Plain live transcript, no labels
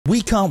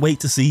We can't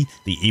wait to see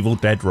The Evil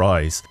Dead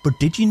rise, but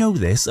did you know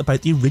this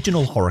about the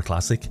original horror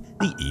classic,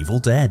 The Evil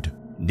Dead?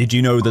 Did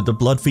you know that the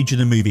blood featured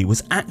in the movie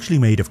was actually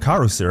made of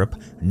caro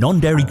syrup,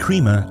 non-dairy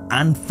creamer,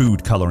 and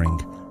food colouring?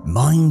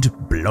 Mind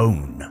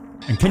blown.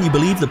 And can you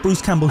believe that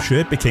Bruce Campbell's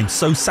shirt became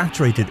so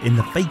saturated in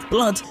the fake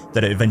blood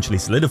that it eventually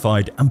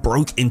solidified and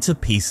broke into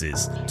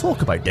pieces?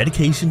 Talk about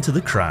dedication to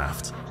the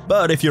craft.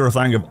 But if you're a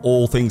fan of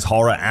all things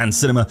horror and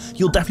cinema,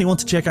 you'll definitely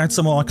want to check out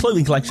some of our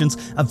clothing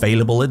collections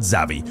available at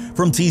Zavvi.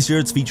 From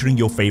t-shirts featuring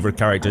your favourite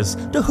characters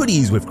to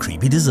hoodies with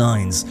creepy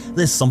designs,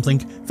 there's something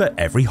for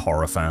every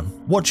horror fan.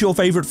 What's your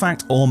favourite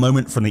fact or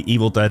moment from the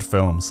Evil Dead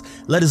films?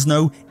 Let us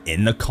know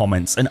in the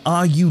comments, and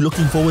are you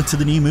looking forward to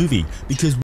the new movie? Because